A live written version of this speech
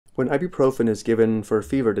When ibuprofen is given for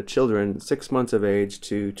fever to children 6 months of age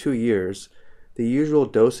to 2 years, the usual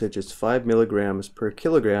dosage is 5 milligrams per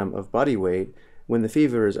kilogram of body weight when the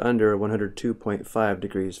fever is under 102.5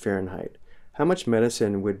 degrees Fahrenheit. How much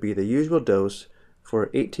medicine would be the usual dose for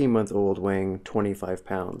an 18-month-old weighing 25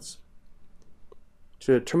 pounds?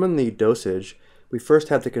 To determine the dosage, we first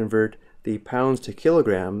have to convert the pounds to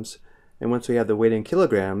kilograms, and once we have the weight in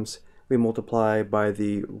kilograms, we multiply by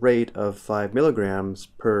the rate of 5 milligrams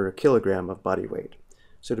per kilogram of body weight.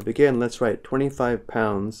 So to begin, let's write 25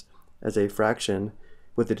 pounds as a fraction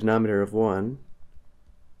with the denominator of 1.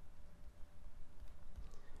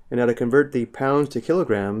 And now to convert the pounds to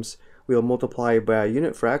kilograms, we will multiply by a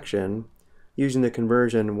unit fraction. Using the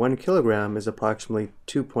conversion, 1 kilogram is approximately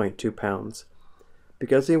 2.2 pounds.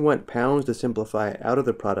 Because we want pounds to simplify out of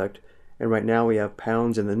the product, and right now we have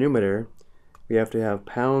pounds in the numerator, we have to have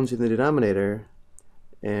pounds in the denominator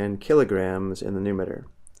and kilograms in the numerator.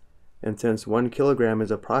 And since 1 kilogram is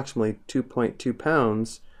approximately 2.2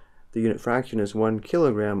 pounds, the unit fraction is 1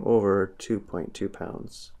 kilogram over 2.2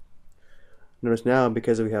 pounds. Notice now,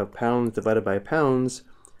 because we have pounds divided by pounds,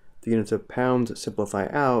 the units of pounds simplify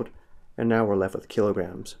out, and now we're left with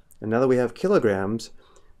kilograms. And now that we have kilograms,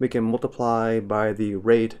 we can multiply by the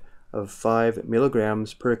rate of 5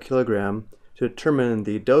 milligrams per kilogram to determine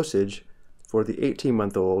the dosage for the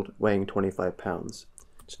 18-month-old weighing 25 pounds.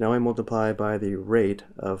 So now I multiply by the rate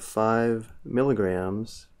of 5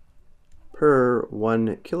 milligrams per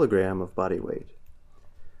 1 kilogram of body weight.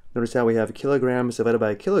 Notice how we have kilograms divided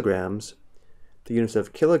by kilograms. The units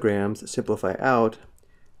of kilograms simplify out,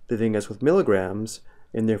 leaving us with milligrams,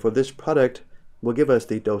 and therefore this product will give us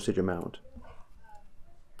the dosage amount.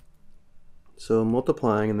 So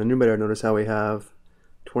multiplying in the numerator, notice how we have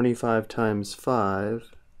 25 times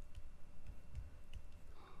 5.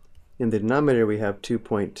 In the denominator we have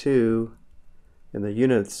 2.2, and the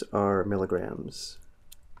units are milligrams.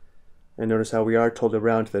 And notice how we are told to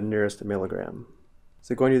round to the nearest milligram.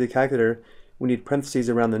 So going to the calculator, we need parentheses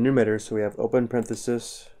around the numerator, so we have open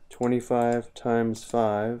parenthesis 25 times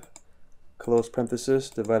 5, close parenthesis,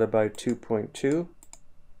 divided by 2.2,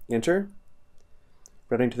 enter.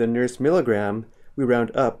 Rounding to the nearest milligram, we round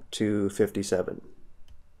up to 57.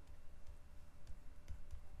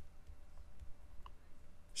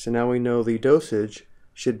 So now we know the dosage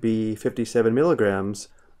should be 57 milligrams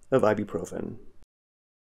of ibuprofen.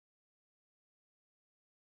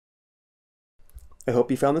 I hope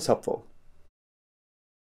you found this helpful.